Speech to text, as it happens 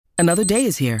Another day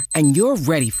is here, and you're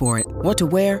ready for it. What to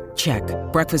wear? Check.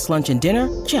 Breakfast, lunch, and dinner?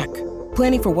 Check.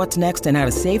 Planning for what's next and how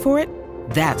to save for it?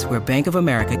 That's where Bank of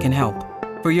America can help.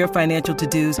 For your financial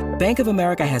to-dos, Bank of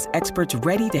America has experts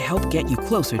ready to help get you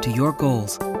closer to your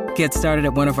goals. Get started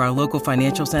at one of our local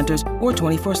financial centers or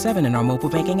 24/7 in our mobile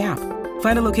banking app.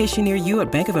 Find a location near you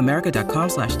at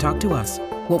bankofamerica.com/talktous.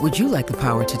 What would you like the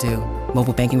power to do?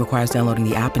 Mobile banking requires downloading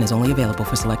the app and is only available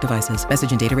for select devices.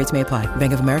 Message and data rates may apply.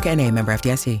 Bank of America N.A., member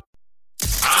FDIC.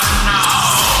 And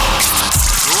now,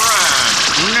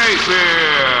 Greg Napier.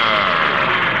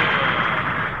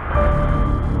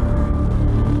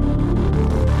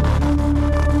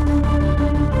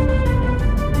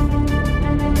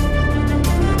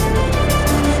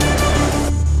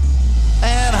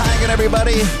 And hi again,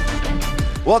 everybody.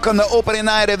 Welcome to opening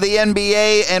night of the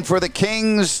NBA. And for the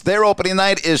Kings, their opening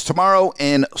night is tomorrow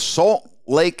in Salt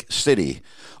Lake City.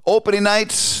 Opening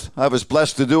nights, I was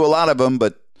blessed to do a lot of them,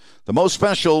 but the most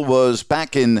special was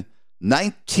back in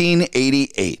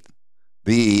 1988,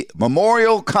 the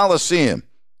Memorial Coliseum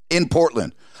in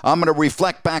Portland. I'm going to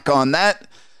reflect back on that.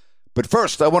 But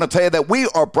first, I want to tell you that we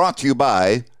are brought to you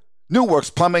by New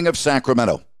Works Plumbing of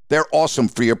Sacramento. They're awesome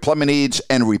for your plumbing needs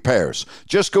and repairs.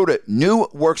 Just go to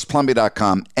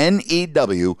newworksplumbing.com,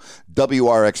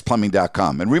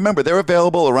 NEWWRXplumbing.com. And remember, they're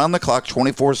available around the clock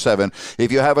 24/7. If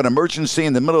you have an emergency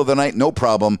in the middle of the night, no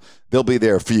problem. They'll be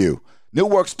there for you. New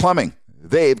Works Plumbing,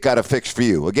 they've got a fix for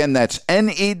you. Again, that's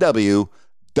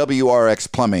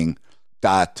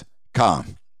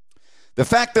NEWWRXplumbing.com. The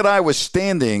fact that I was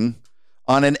standing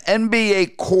on an NBA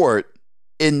court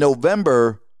in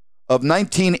November of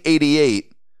 1988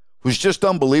 was just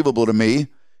unbelievable to me,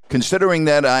 considering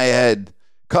that I had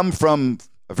come from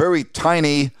a very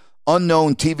tiny,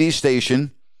 unknown TV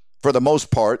station, for the most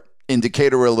part, in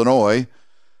Decatur, Illinois.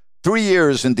 3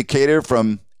 years in Decatur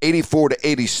from 84 to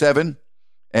 87,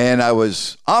 and I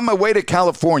was on my way to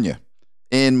California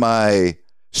in my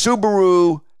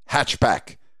Subaru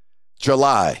hatchback.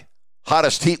 July,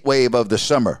 hottest heat wave of the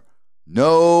summer.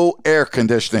 No air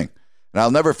conditioning. And I'll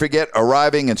never forget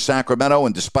arriving in Sacramento,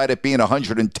 and despite it being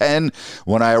 110,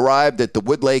 when I arrived at the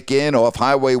Woodlake Inn off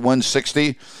Highway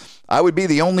 160, I would be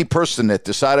the only person that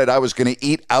decided I was going to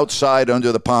eat outside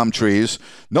under the palm trees.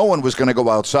 No one was going to go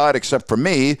outside except for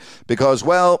me because,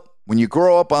 well, when you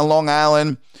grow up on Long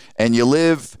Island and you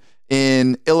live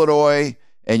in Illinois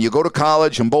and you go to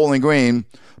college in Bowling Green,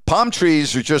 palm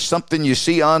trees are just something you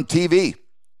see on TV.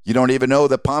 You don't even know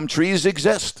that palm trees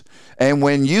exist. And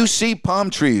when you see palm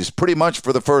trees pretty much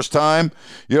for the first time,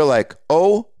 you're like,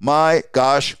 oh my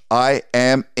gosh, I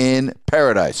am in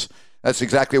paradise. That's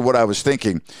exactly what I was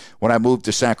thinking when I moved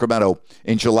to Sacramento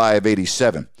in July of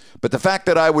 87. But the fact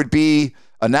that I would be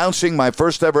announcing my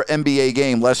first ever NBA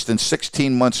game less than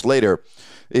 16 months later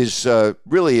is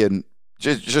really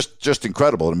just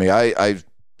incredible to me. I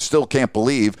still can't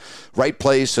believe right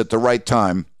place at the right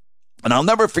time. And I'll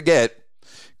never forget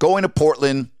going to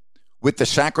Portland with the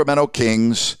Sacramento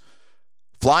Kings,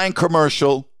 flying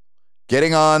commercial,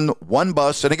 getting on one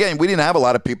bus. And again, we didn't have a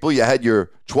lot of people. You had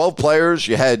your 12 players.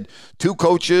 You had 2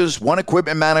 coaches, 1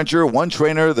 equipment manager, 1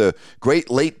 trainer, the great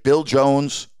late Bill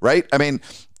Jones, right? I mean,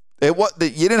 you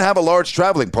didn't have a large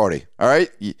traveling party, all right?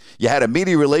 You had a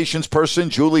media relations person,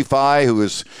 Julie Fye, who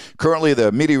is currently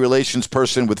the media relations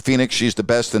person with Phoenix. She's the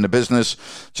best in the business.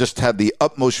 Just have the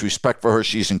utmost respect for her.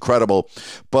 She's incredible.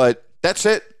 But that's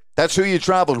it. That's who you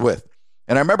traveled with.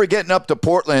 And I remember getting up to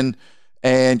Portland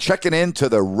and checking into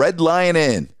the Red Lion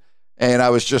Inn. And I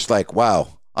was just like,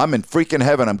 wow, I'm in freaking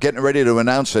heaven. I'm getting ready to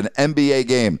announce an NBA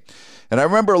game. And I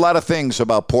remember a lot of things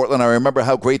about Portland. I remember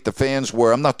how great the fans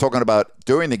were. I'm not talking about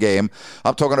during the game.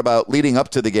 I'm talking about leading up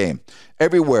to the game.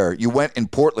 Everywhere you went in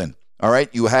Portland, all right,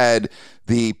 you had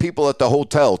the people at the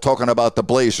hotel talking about the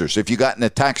Blazers. If you got in a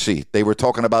taxi, they were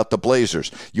talking about the Blazers.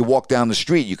 You walk down the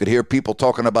street, you could hear people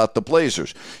talking about the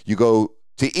Blazers. You go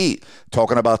to eat,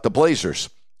 talking about the Blazers.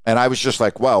 And I was just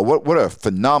like, wow, what a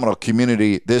phenomenal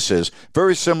community this is.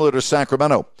 Very similar to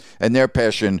Sacramento and their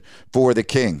passion for the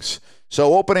Kings.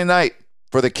 So opening night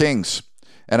for the Kings,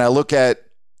 and I look at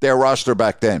their roster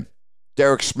back then.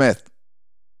 Derek Smith,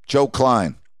 Joe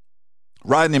Klein,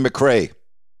 Rodney McRae,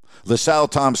 LaSalle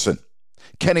Thompson,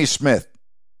 Kenny Smith,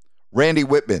 Randy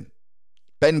Whitman,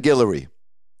 Ben Guillory,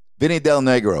 Vinny Del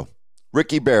Negro,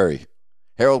 Ricky Berry,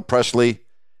 Harold Presley,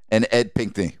 and Ed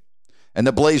Pinckney. And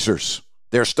the Blazers,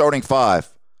 their starting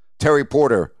 5, Terry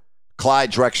Porter,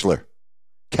 Clyde Drexler,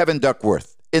 Kevin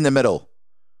Duckworth in the middle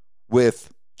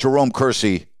with Jerome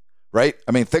Kersey, right?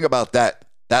 I mean, think about that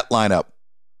lineup.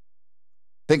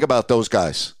 Think about those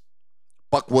guys.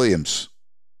 Buck Williams,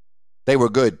 they were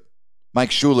good.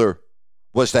 Mike Schuler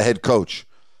was the head coach.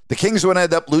 The Kings would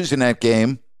end up losing that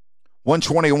game,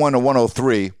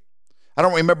 121-103. I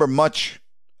don't remember much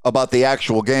about the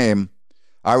actual game.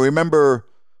 I remember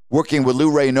working with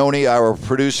Lou Rainoni, our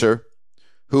producer,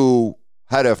 who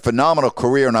had a phenomenal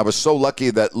career, and I was so lucky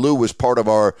that Lou was part of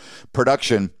our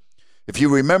production. If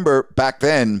you remember back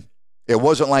then, it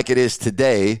wasn't like it is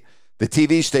today. The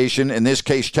TV station, in this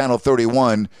case Channel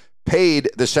 31, paid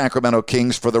the Sacramento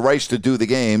Kings for the rights to do the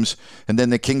games, and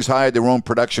then the Kings hired their own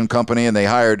production company, and they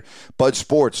hired Bud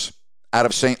Sports out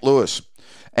of St. Louis.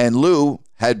 And Lou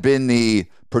had been the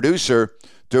producer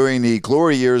during the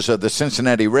glory years of the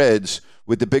Cincinnati Reds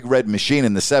with the Big Red Machine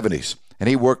in the 70s. And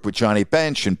he worked with Johnny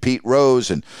Bench and Pete Rose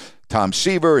and Tom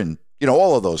Seaver and,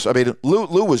 all of those. I mean,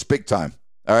 Lou was big time,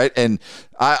 all right? And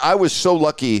I was so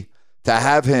lucky to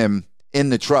have him in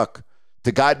the truck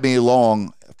to guide me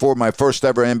along for my first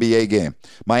ever NBA game.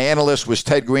 My analyst was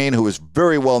Ted Green, who is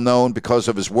very well known because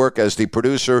of his work as the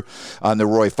producer on the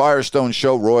Roy Firestone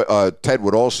show. Ted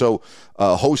would also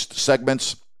host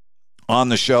segments on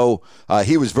the show.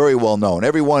 He was very well known.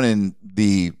 Everyone in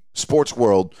the sports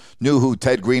world knew who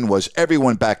Ted Green was.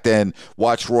 Everyone back then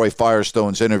watched Roy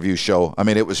Firestone's interview show. I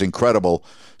mean, it was incredible.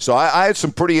 So I had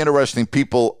some pretty interesting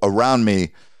people around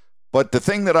me. But the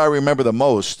thing that I remember the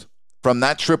most from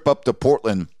that trip up to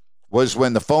Portland was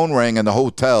when the phone rang in the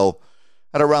hotel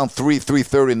at around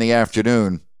 3:30 in the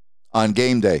afternoon on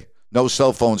game day. No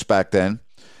cell phones back then.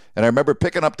 And I remember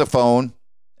picking up the phone,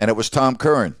 and it was Tom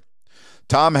Curran.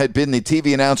 Tom had been the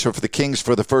TV announcer for the Kings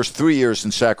for the first 3 years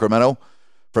in Sacramento,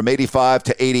 from 85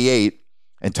 to 88.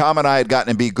 And Tom and I had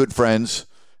gotten to be good friends.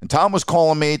 And Tom was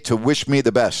calling me to wish me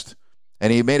the best.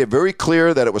 And he made it very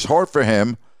clear that it was hard for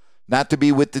him not to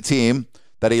be with the team,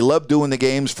 that he loved doing the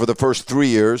games for the first 3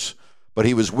 years, but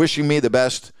he was wishing me the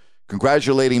best,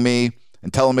 congratulating me,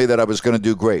 and telling me that I was going to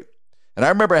do great. And I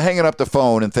remember hanging up the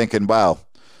phone and thinking, wow,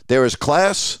 there is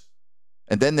class,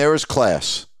 and then there is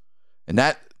class. And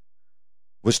that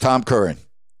was Tom Curran.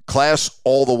 Class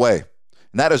all the way.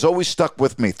 And that has always stuck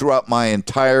with me throughout my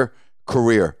entire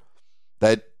career,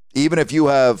 that even if you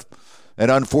have an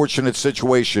unfortunate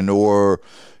situation or,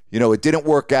 it didn't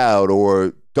work out,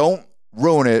 or don't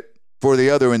ruin it for the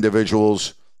other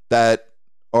individuals that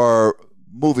are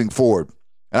moving forward.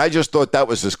 And I just thought that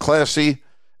was as classy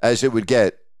as it would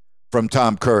get from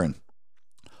Tom Curran.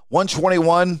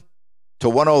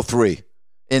 121-103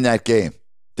 in that game.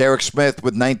 Derek Smith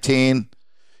with 19.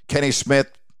 Kenny Smith,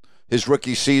 his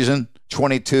rookie season,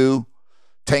 22.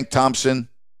 Tank Thompson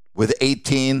with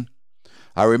 18.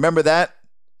 I remember that,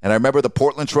 and I remember the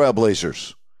Portland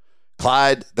Trailblazers.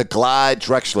 Clyde the Glide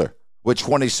Drexler with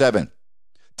 27.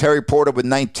 Terry Porter with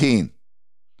 19.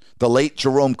 The late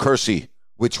Jerome Kersey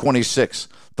with 26.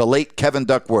 The late Kevin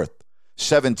Duckworth,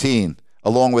 17,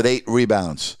 along with 8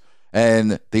 rebounds.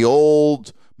 And the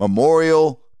old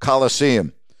Memorial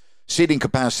Coliseum, seating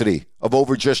capacity of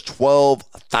over just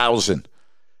 12,000.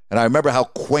 And I remember how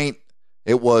quaint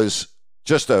it was,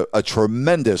 just a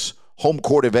tremendous home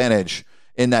court advantage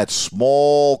in that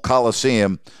small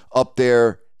Coliseum up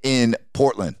there in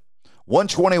Portland.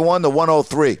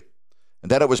 121-103.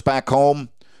 And then it was back home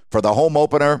for the home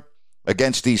opener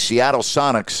against the Seattle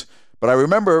Sonics. But I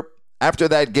remember after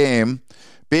that game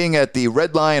being at the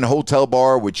Red Lion Hotel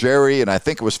Bar with Jerry, and I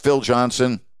think it was Phil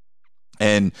Johnson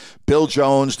and Bill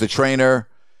Jones, the trainer.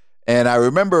 And I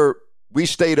remember we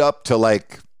stayed up till 3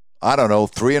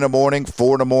 in the morning,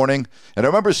 4 in the morning. And I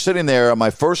remember sitting there on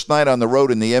my first night on the road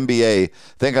in the NBA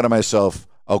thinking to myself,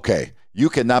 okay, you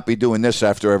cannot be doing this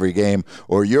after every game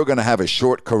or you're going to have a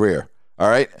short career. All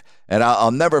right? And I'll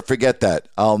never forget that.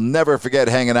 I'll never forget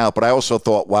hanging out. But I also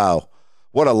thought, wow,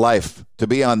 what a life to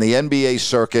be on the NBA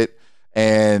circuit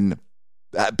and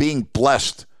being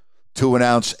blessed to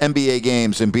announce NBA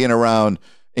games and being around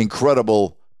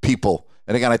incredible people.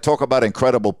 And again, I talk about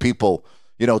incredible people,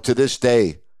 to this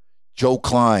day. Joe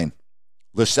Klein,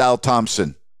 LaSalle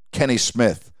Thompson, Kenny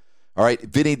Smith, all right,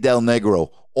 Vinny Del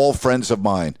Negro, all friends of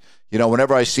mine.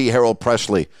 Whenever I see Harold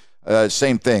Presley,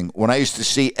 same thing. When I used to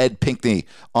see Ed Pinckney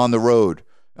on the road,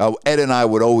 Ed and I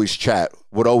would always chat,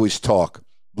 would always talk.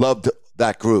 Loved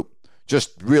that group.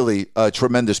 Just really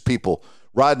tremendous people.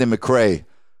 Rodney McRae,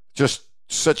 just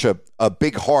such a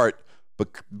big heart, but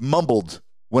mumbled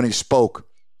when he spoke.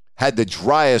 Had the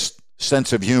driest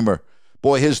sense of humor.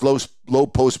 Boy, his low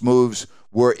post moves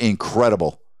were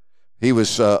incredible. He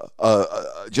was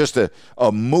just a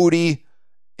moody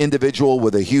individual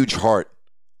with a huge heart.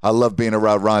 I love being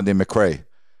around Rodney McRae.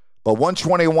 But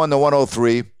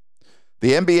 121-103,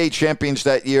 the NBA champions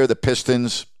that year, the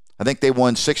Pistons, I think they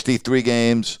won 63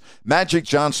 games. Magic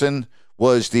Johnson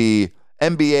was the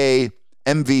NBA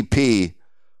MVP,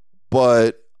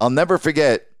 but I'll never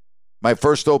forget my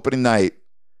first opening night,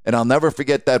 and I'll never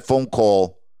forget that phone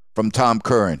call from Tom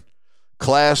Curran.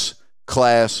 Class,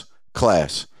 class,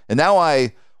 class. And now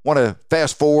I want to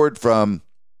fast forward from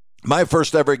my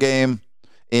first ever game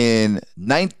in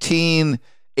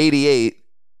 1988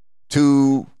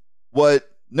 to what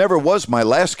never was my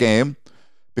last game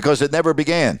because it never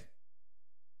began.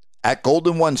 At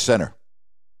Golden One Center,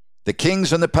 the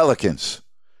Kings and the Pelicans.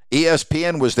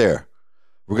 ESPN was there.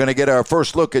 We're going to get our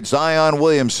first look at Zion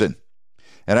Williamson.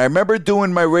 And I remember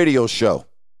doing my radio show.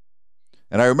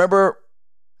 And I remember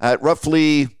at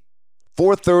roughly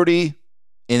 4:30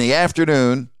 in the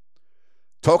afternoon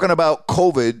talking about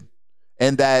COVID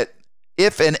and that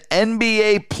if an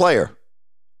NBA player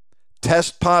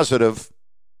tests positive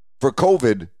for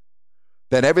COVID,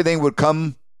 then everything would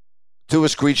come to a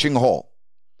screeching halt.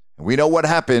 And we know what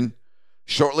happened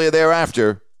shortly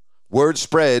thereafter. Word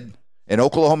spread in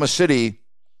Oklahoma City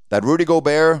that Rudy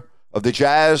Gobert of the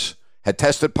Jazz had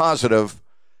tested positive.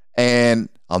 And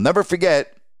I'll never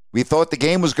forget, we thought the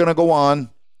game was going to go on.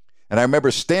 And I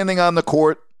remember standing on the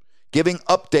court, giving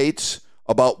updates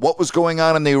about what was going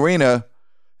on in the arena.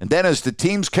 And then as the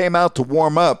teams came out to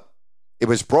warm up, it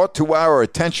was brought to our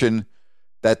attention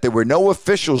that there were no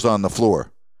officials on the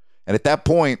floor. And at that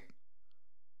point,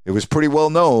 it was pretty well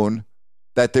known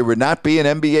that there would not be an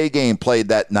NBA game played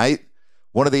that night.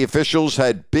 One of the officials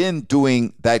had been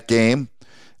doing that game,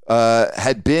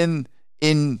 had been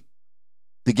in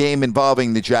the game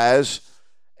involving the Jazz,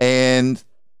 and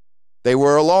they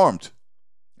were alarmed.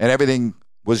 And everything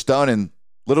was done, and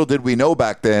little did we know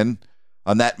back then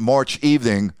on that March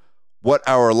evening what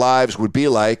our lives would be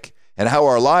like and how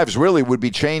our lives really would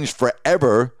be changed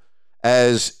forever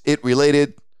as it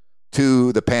related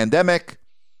to the pandemic,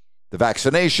 the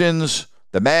vaccinations,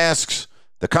 the masks,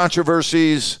 the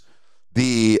controversies,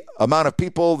 the amount of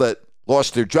people that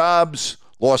lost their jobs,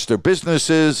 lost their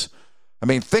businesses. I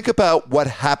mean, think about what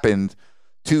happened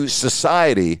to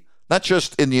society, not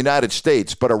just in the United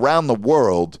States, but around the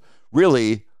world,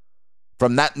 really,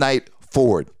 from that night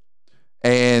forward.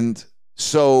 And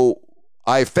so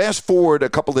I fast forward a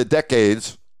couple of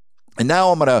decades, and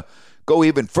now I'm going to go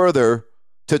even further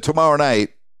to tomorrow night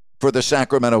for the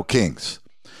Sacramento Kings.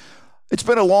 It's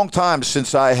been a long time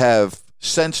since I have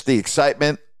sensed the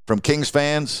excitement from Kings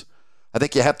fans. I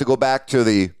think you have to go back to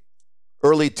the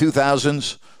early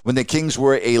 2000s when the Kings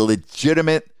were a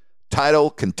legitimate title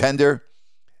contender.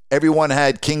 Everyone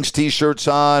had Kings t-shirts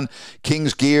on,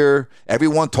 Kings gear.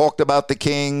 Everyone talked about the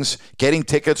Kings. Getting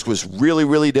tickets was really,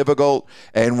 really difficult.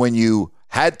 And when you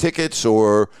had tickets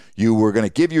or you were going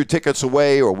to give your tickets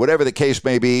away or whatever the case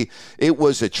may be, it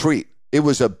was a treat. It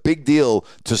was a big deal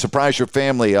to surprise your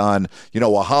family on,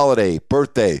 a holiday,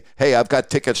 birthday. Hey, I've got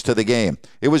tickets to the game.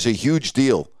 It was a huge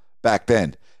deal back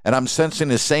then. And I'm sensing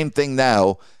the same thing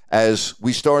now as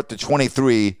we start the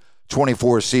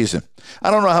 23-24 season.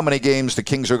 I don't know how many games the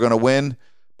Kings are going to win,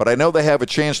 but I know they have a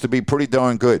chance to be pretty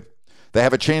darn good. They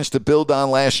have a chance to build on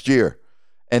last year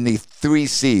and the 3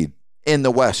 seed in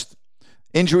the West.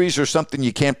 Injuries are something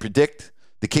you can't predict.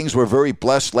 The Kings were very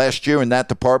blessed last year in that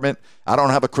department. I don't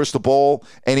have a crystal ball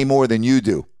any more than you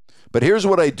do. But here's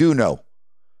what I do know.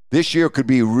 This year could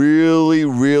be really,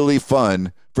 really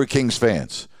fun for Kings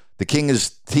fans. The Kings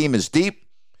team is deep.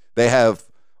 They have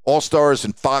all-stars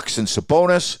in Fox and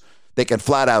Sabonis. They can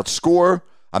flat out score.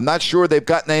 I'm not sure they've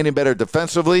gotten any better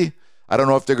defensively. I don't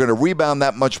know if they're going to rebound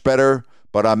that much better.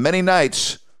 But on many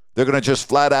nights, they're going to just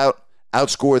flat out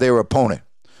outscore their opponent.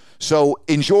 So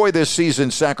enjoy this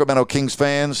season, Sacramento Kings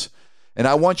fans. And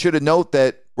I want you to note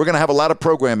that we're going to have a lot of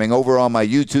programming over on my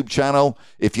YouTube channel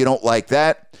if you don't like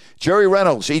that. Jerry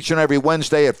Reynolds, each and every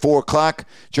Wednesday at 4 o'clock.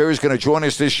 Jerry's going to join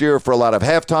us this year for a lot of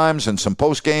halftimes and some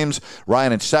post games.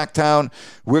 Ryan and Sacktown.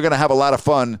 We're going to have a lot of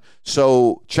fun.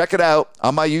 So check it out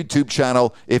on my YouTube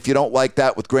channel if you don't like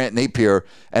that with Grant Napier.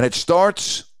 And it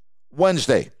starts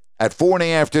Wednesday at 4 in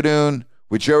the afternoon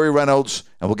with Jerry Reynolds.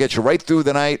 And we'll get you right through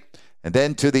the night. And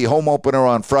then to the home opener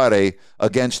on Friday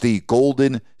against the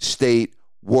Golden State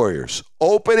Warriors.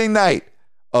 Opening night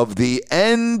of the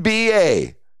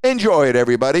NBA. Enjoy it,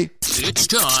 everybody. It's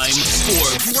time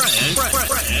for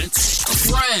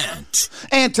Rant.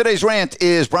 And today's rant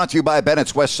is brought to you by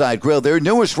Bennett's Westside Grill. Their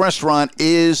newest restaurant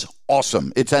is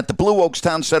awesome. It's at the Blue Oaks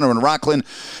Town Center in Rockland.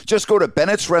 Just go to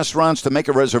Bennett's Restaurants to make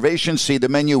a reservation, see the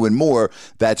menu and more.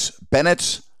 That's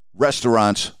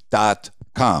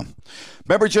Bennett'sRestaurants.com.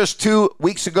 Remember just 2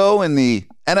 weeks ago in the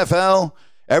NFL,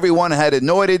 everyone had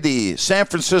anointed the San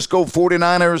Francisco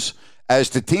 49ers as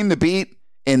the team to beat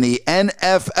in the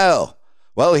NFL.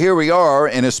 Well, here we are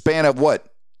in a span of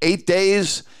 8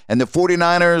 days, and the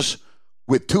 49ers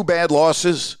with 2 bad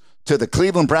losses to the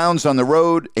Cleveland Browns on the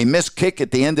road, a missed kick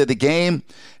at the end of the game.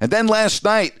 And then last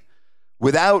night,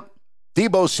 without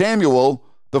Deebo Samuel,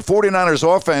 the 49ers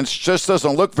offense just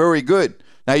doesn't look very good.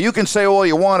 Now, you can say all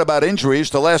you want about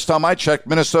injuries. The last time I checked,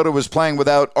 Minnesota was playing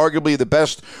without arguably the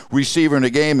best receiver in the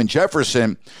game in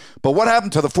Jefferson. But what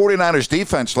happened to the 49ers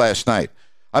defense last night?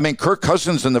 I mean, Kirk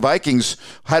Cousins and the Vikings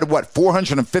had,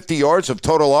 450 yards of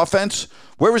total offense?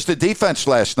 Where was the defense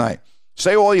last night?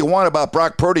 Say all you want about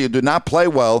Brock Purdy, who did not play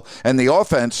well, and the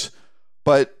offense,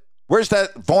 but where's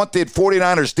that vaunted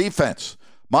 49ers defense?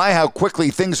 My, how quickly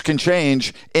things can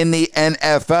change in the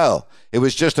NFL. It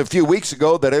was just a few weeks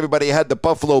ago that everybody had the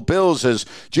Buffalo Bills as,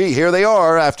 gee, here they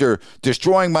are after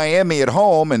destroying Miami at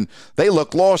home, and they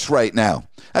look lost right now.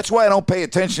 That's why I don't pay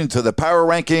attention to the power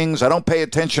rankings. I don't pay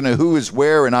attention to who is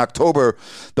where in October.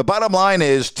 The bottom line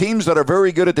is teams that are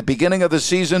very good at the beginning of the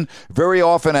season, very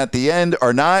often at the end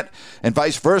are not, and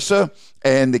vice versa.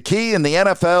 And the key in the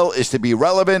NFL is to be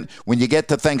relevant when you get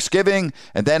to Thanksgiving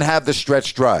and then have the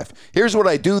stretch drive. Here's what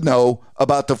I do know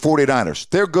about the 49ers.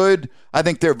 They're good. I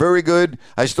think they're very good.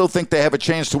 I still think they have a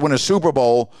chance to win a Super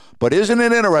Bowl. But isn't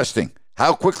it interesting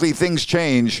how quickly things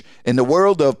change in the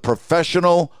world of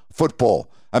professional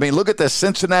football? I mean, look at the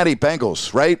Cincinnati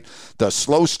Bengals, right? The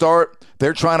slow start.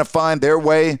 They're trying to find their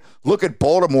way. Look at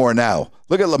Baltimore now.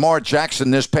 Look at Lamar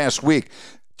Jackson this past week.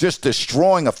 Just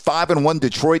destroying a 5-1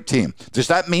 Detroit team. Does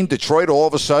that mean Detroit all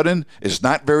of a sudden is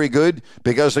not very good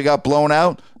because they got blown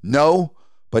out? No.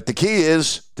 But the key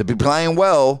is to be playing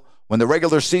well when the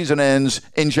regular season ends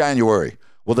in January.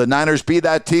 Will the Niners be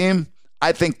that team?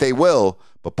 I think they will.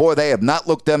 But, boy, they have not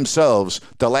looked themselves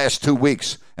the last 2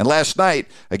 weeks. And last night,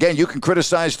 again, you can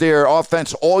criticize their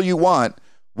offense all you want.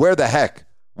 Where the heck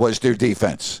was their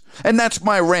defense? And that's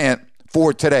my rant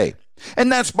for today.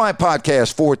 And that's my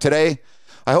podcast for today.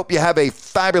 I hope you have a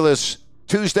fabulous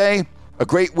Tuesday, a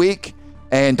great week,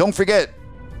 and don't forget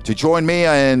to join me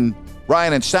and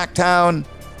Ryan in Sacktown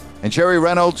and Jerry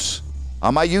Reynolds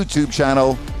on my YouTube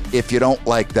channel if you don't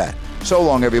like that. So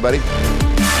long, everybody.